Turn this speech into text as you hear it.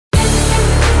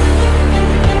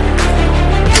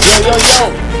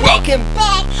Welcome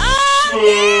back.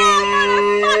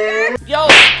 Yo,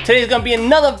 today's gonna be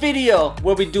another video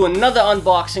where we do another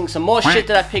unboxing, some more shit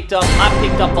that I picked up. I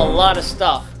picked up a lot of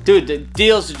stuff. Dude, the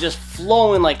deals are just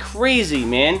flowing like crazy,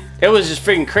 man. It was just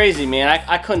freaking crazy, man.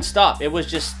 I couldn't stop. It was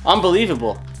just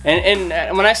unbelievable. And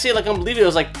when I say like unbelievable, it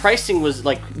was like pricing was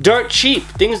like dirt cheap.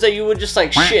 Things that you would just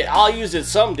like, shit, I'll use it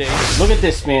someday. Look at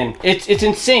this, man. It's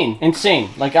insane.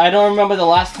 Like, I don't remember the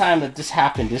last time that this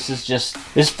happened. This is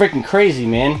freaking crazy,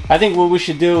 man. I think what we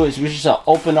should do is we should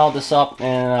open all this up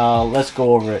and let's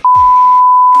go over it.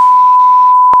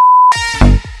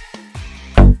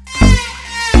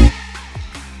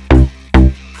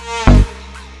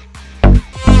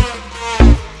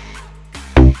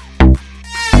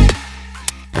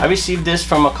 I received this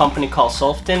from a company called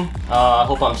SOLVTIN. I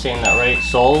hope I'm saying that right.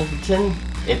 SOLVTIN.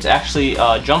 It's actually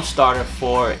a jump starter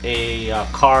for a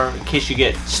car in case you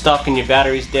get stuck and your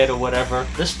battery's dead or whatever.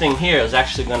 This thing here is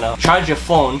actually gonna charge your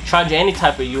phone, charge any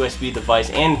type of USB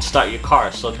device, and start your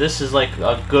car. So this is like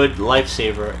a good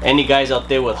lifesaver. Any guys out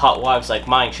there with hot wives like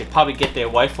mine should probably get their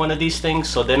wife one of these things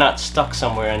so they're not stuck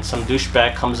somewhere and some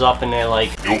douchebag comes up and they're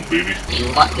like, "Yo, baby,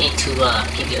 you want me to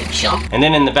give you a jump?" And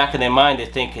then in the back of their mind they're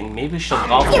thinking, maybe she'll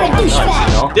golf me nuts, you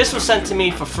know? This was sent to me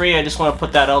for free. I just want to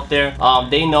put that out there.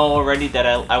 They know already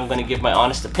that I'm going to give my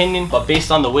honest opinion, but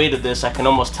based on the weight of this, I can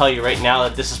almost tell you right now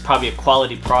that this is probably a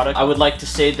quality product. I would like to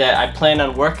say that I plan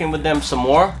on working with them some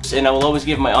more, and I will always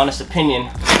give my honest opinion.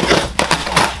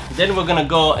 Then we're going to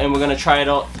go and we're going to try it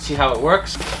out and see how it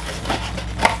works.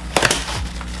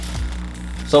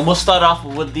 So we'll start off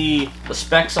with the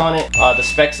specs on it. The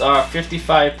specs are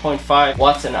 55.5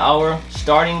 watts an hour.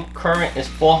 Starting current is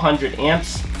 400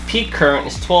 amps. Peak current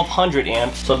is 1200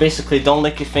 amps. So basically don't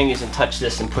lick your fingers and touch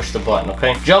this and push the button,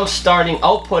 okay? Jump starting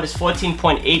output is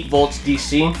 14.8 volts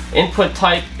DC. Input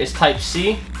type is type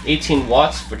C. 18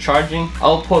 watts for charging.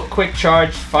 Output quick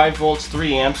charge 5 volts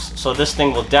 3 amps, so this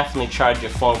thing will definitely charge your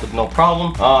phone with no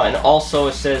problem. And also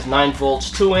it says 9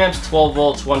 volts 2 amps, 12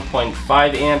 volts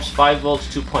 1.5 amps, 5 volts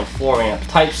 2.4 amps.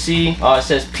 Type C, it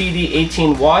says PD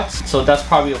 18 watts, so that's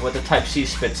probably what the Type C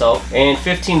spits out, and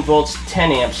 15 volts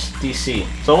 10 amps DC.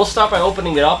 So we'll start by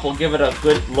opening it up. We'll give it a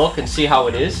good look and see how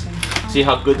it is, see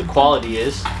how good the quality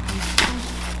is.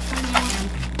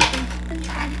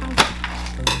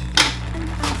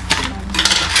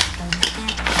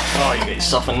 Oh, you got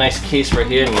yourself a nice case right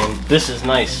here, man. This is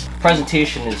nice.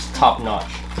 Presentation is top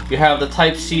notch. You have the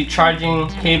Type C charging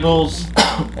cables.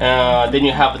 Then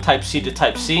you have the Type C to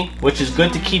Type C, which is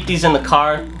good to keep these in the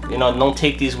car. You know, don't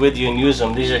take these with you and use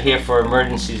them. These are here for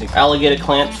emergencies. Alligator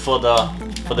clamps for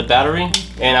the battery,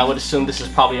 and I would assume this is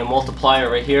probably a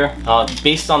multiplier right here.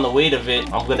 Based on the weight of it,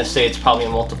 I'm gonna say it's probably a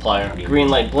multiplier. Green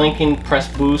light blinking, press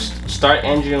boost, start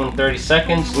engine in 30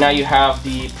 seconds. Now you have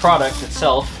the product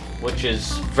itself, which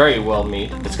is very well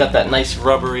made. It's got that nice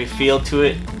rubbery feel to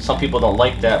it. Some people don't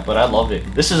like that, but I love it.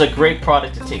 This is a great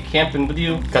product to take camping with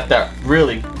you. Got that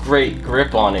really great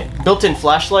grip on it. Built-in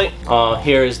flashlight.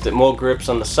 Here is the more grips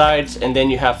on the sides, and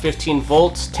then you have 15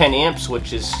 volts, 10 amps,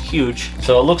 which is huge.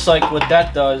 So it looks like what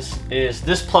that does is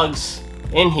this plugs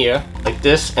in here like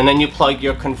this, and then you plug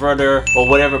your converter or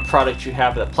whatever product you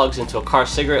have that plugs into a car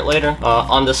cigarette lighter.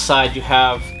 On the side you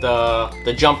have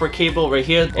the jumper cable right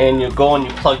here, and you go and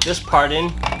you plug this part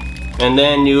in, and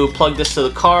then you plug this to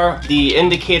the car. The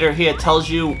indicator here tells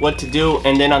you what to do,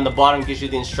 and then on the bottom gives you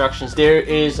the instructions. There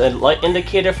is a light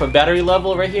indicator for battery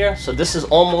level right here, so this is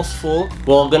almost full.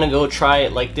 We're gonna go try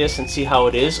it like this and see how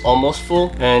it is almost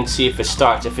full, and see if it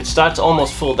starts. If it starts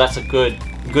almost full, that's a good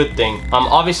thing.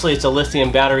 Obviously it's a lithium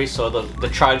battery, so the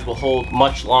charge will hold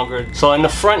much longer. So in the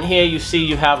front here you see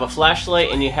you have a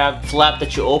flashlight, and you have a flap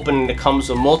that you open, and it comes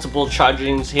with multiple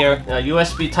chargings here.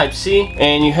 USB Type C,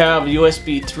 and you have a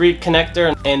USB 3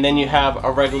 connector, and then you have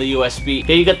a regular USB.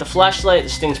 Here you got the flashlight.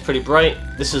 This thing's pretty bright.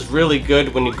 This is really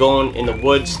good when you're going in the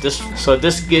woods. So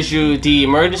this gives you the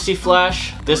emergency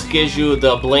flash, this gives you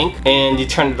the blink, and you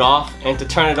turn it off. And to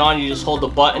turn it on, you just hold the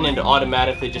button and it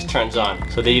automatically just turns on.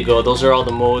 So there you go. Those are all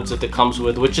the modes that it comes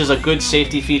with, which is a good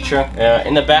safety feature.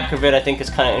 In the back of it, I think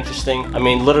it's kind of interesting. I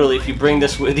mean, literally, if you bring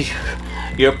this with you,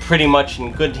 you're pretty much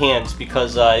in good hands,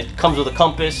 because it comes with a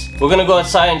compass. We're gonna go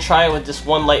outside and try it with this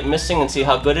one light missing and see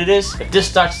how good it is. If this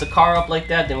starts the car up like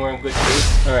that, then we're in good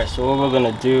shape. Alright, so what we're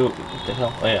gonna do, what the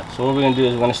hell? Oh yeah, so what we're gonna do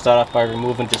is we're gonna start off by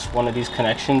removing just one of these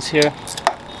connections here.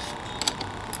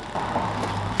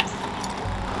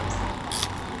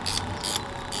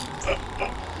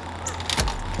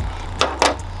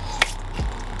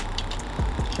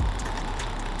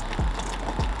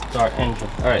 Start engine.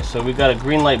 Alright, so we got a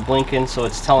green light blinking, so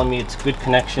it's telling me it's good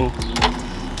connection.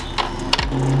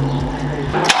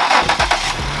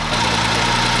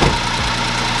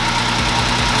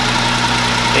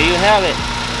 have it.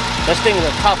 This thing is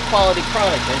a top quality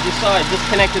product. As you saw, I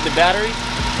disconnected the battery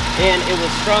and it was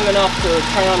strong enough to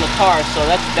turn on the car, so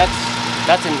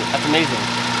that's amazing.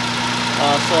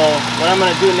 So what I'm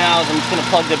going to do now is I'm just going to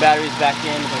plug the batteries back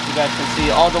in. As you guys can see,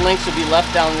 all the links will be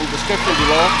left down in the description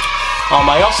below.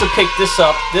 I also picked this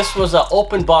up. This was an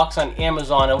open box on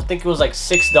Amazon. I think it was like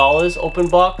 $6 open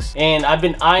box. And I've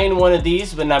been eyeing one of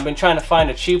these, but I've been trying to find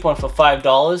a cheap one for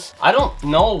 $5. I don't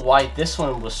know why this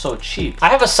one was so cheap. I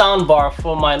have a sound bar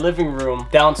for my living room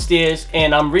downstairs,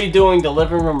 and I'm redoing the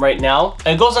living room right now.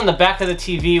 It goes on the back of the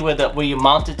TV where you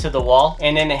mount it to the wall,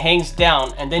 and then it hangs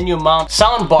down, and then you mount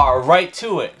sound bar right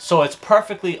to it. So it's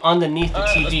perfectly underneath the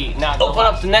TV. Now open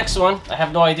up the next one. I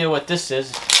have no idea what this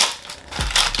is.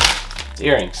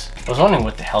 Earrings. I was wondering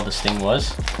what the hell this thing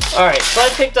was. Alright, so I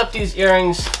picked up these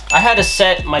earrings. I had a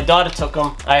set, my daughter took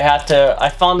them. I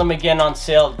found them again on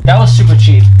sale. That was super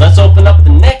cheap. Let's open up the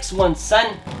next one,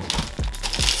 son.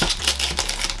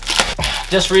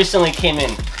 Just recently came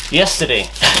in, yesterday.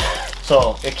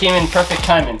 So it came in perfect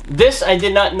timing. This I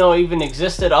did not know even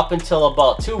existed up until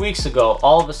about 2 weeks ago.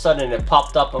 All of a sudden it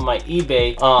popped up on my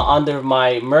eBay under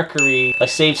my Mercury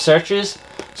saved searches.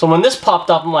 So when this popped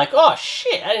up, I'm like, oh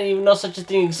shit, I didn't even know such a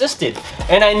thing existed.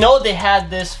 And I know they had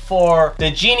this for, the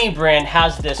Genie brand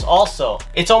has this also.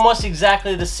 It's almost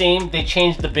exactly the same. They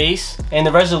changed the base and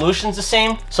the resolution's the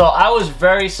same. So I was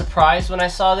very surprised when I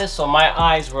saw this. So my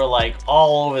eyes were like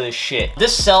all over this shit.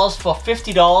 This sells for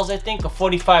 $50, I think, or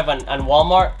 $45 on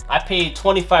Walmart. I paid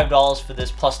 $25 for this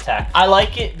plus tax. I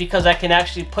like it because I can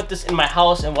actually put this in my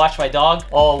house and watch my dog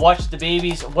or watch the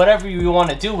babies, whatever you want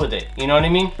to do with it. You know what I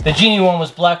mean? The Genie one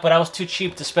was black, but I was too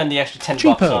cheap to spend the extra 10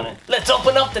 bucks on it. Let's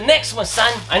open up the next one,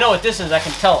 son. I know what this is, I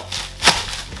can tell.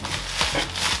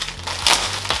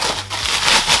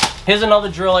 Here's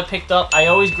another drill I picked up. I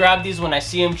always grab these when I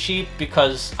see them cheap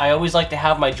because I always like to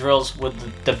have my drills with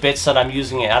the bits that I'm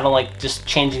using it. I don't like just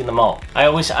changing them out. I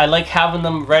like having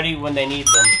them ready when they need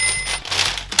them.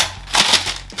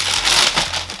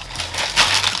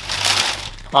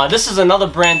 This is another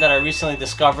brand that I recently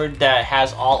discovered that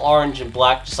has all orange and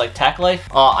black, just like Tack Life.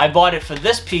 I bought it for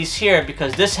this piece here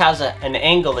because this has an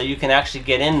angle that you can actually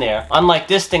get in there. Unlike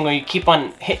this thing where you keep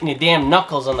on hitting your damn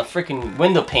knuckles on the freaking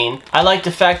window pane. I like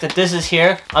the fact that this is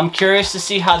here. I'm curious to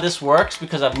see how this works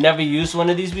because I've never used one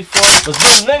of these before.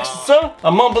 Let's do the next, son.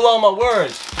 I mumble all my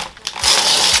words.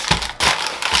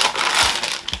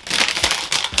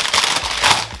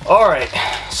 Alright,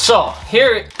 so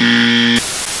here...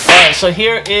 Alright, so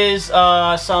here is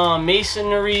some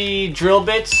masonry drill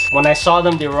bits. When I saw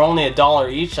them, they were only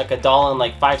 $1 each, like $1 and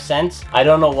like 5 cents. I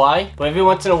don't know why, but every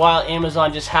once in a while,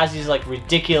 Amazon just has these like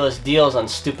ridiculous deals on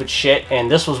stupid shit, and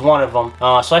this was one of them.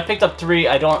 So I picked up 3.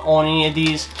 I don't own any of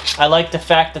these. I like the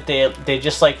fact that they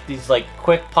just like these like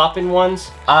quick pop-in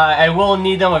ones. I will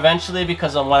need them eventually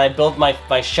because when I build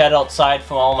my shed outside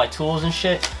for all my tools and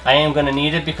shit, I am gonna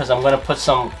need it because I'm gonna put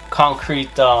some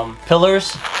concrete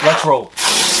pillars. Let's roll.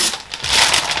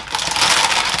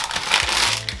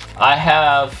 I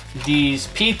have these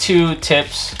P2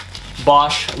 tips,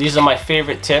 Bosch. These are my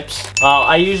favorite tips.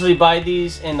 I usually buy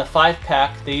these in the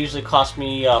 5-pack. They usually cost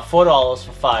me $4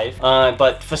 for 5.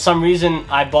 But for some reason,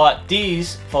 I bought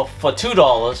these for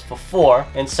 $2 for 4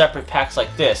 in separate packs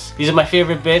like this. These are my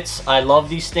favorite bits. I love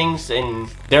these things and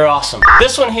they're awesome.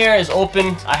 This one here is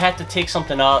open. I had to take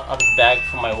something out of the bag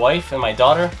for my wife and my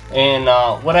daughter. And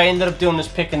what I ended up doing is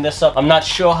picking this up. I'm not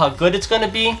sure how good it's gonna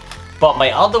be. But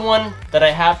my other one that I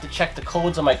have to check the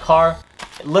codes on my car,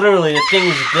 literally the thing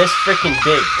is this freaking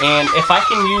big. And if I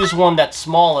can use one that's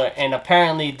smaller, and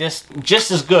apparently this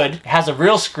just as good, it has a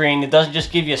real screen, it doesn't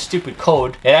just give you a stupid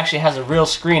code, it actually has a real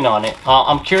screen on it.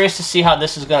 I'm curious to see how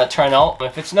this is going to turn out.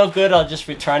 If it's no good, I'll just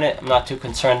return it. I'm not too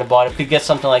concerned about it. You could get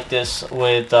something like this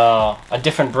with a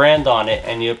different brand on it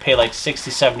and you pay like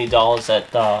 $60–70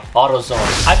 at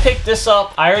AutoZone. I picked this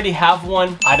up. I already have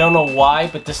one. I don't know why,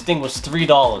 but this thing was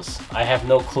 $3. I have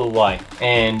no clue why.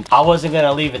 And I wasn't going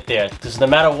to leave it there because no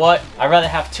matter what, I'd rather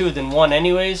have 2 than 1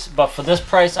 anyways, but for this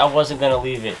price, I wasn't gonna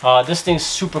leave it. This thing's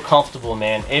super comfortable,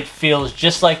 man. It feels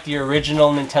just like the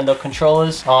original Nintendo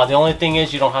controllers. The only thing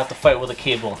is you don't have to fight with a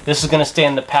cable. This is gonna stay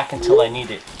in the pack until I need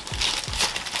it.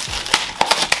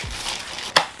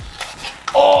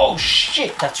 Oh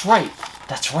shit, that's right.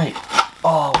 That's right.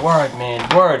 Oh, word,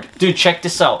 man, word. Dude, check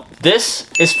this out. This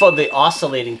is for the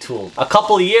oscillating tool. A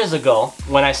couple of years ago,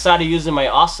 when I started using my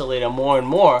oscillator more and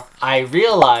more, I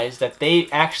realized that they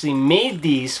actually made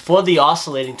these for the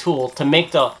oscillating tool to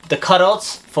make the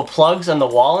cutouts for plugs on the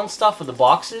wall and stuff for the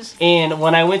boxes. And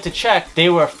when I went to check, they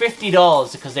were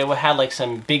 $50 because they had like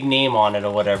some big name on it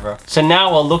or whatever. So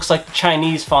now it looks like the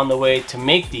Chinese found a way to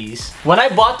make these. When I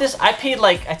bought this, I paid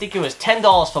like, I think it was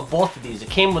 $10 for both of these. It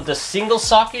came with the single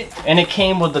socket and it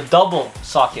came with the double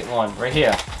socket one right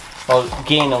here. Or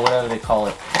gain or whatever they call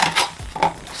it.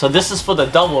 So this is for the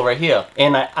double right here.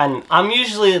 And I'm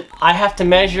usually, I have to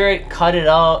measure it, cut it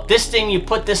out. This thing, you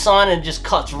put this on and it just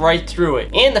cuts right through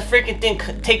it. And the freaking thing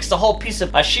takes the whole piece of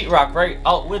a sheetrock right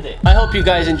out with it. I hope you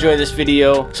guys enjoy this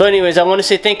video. So anyways, I want to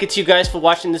say thank you to you guys for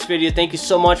watching this video. Thank you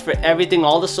so much for everything,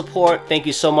 all the support. Thank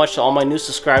you so much to all my new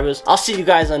subscribers. I'll see you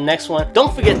guys on the next one.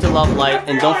 Don't forget to love life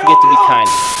and don't forget to be kind.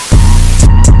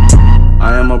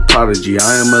 I am a prodigy,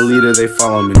 I am a leader, they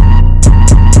follow me.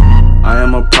 I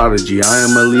am a prodigy, I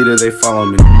am a leader, they follow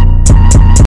me.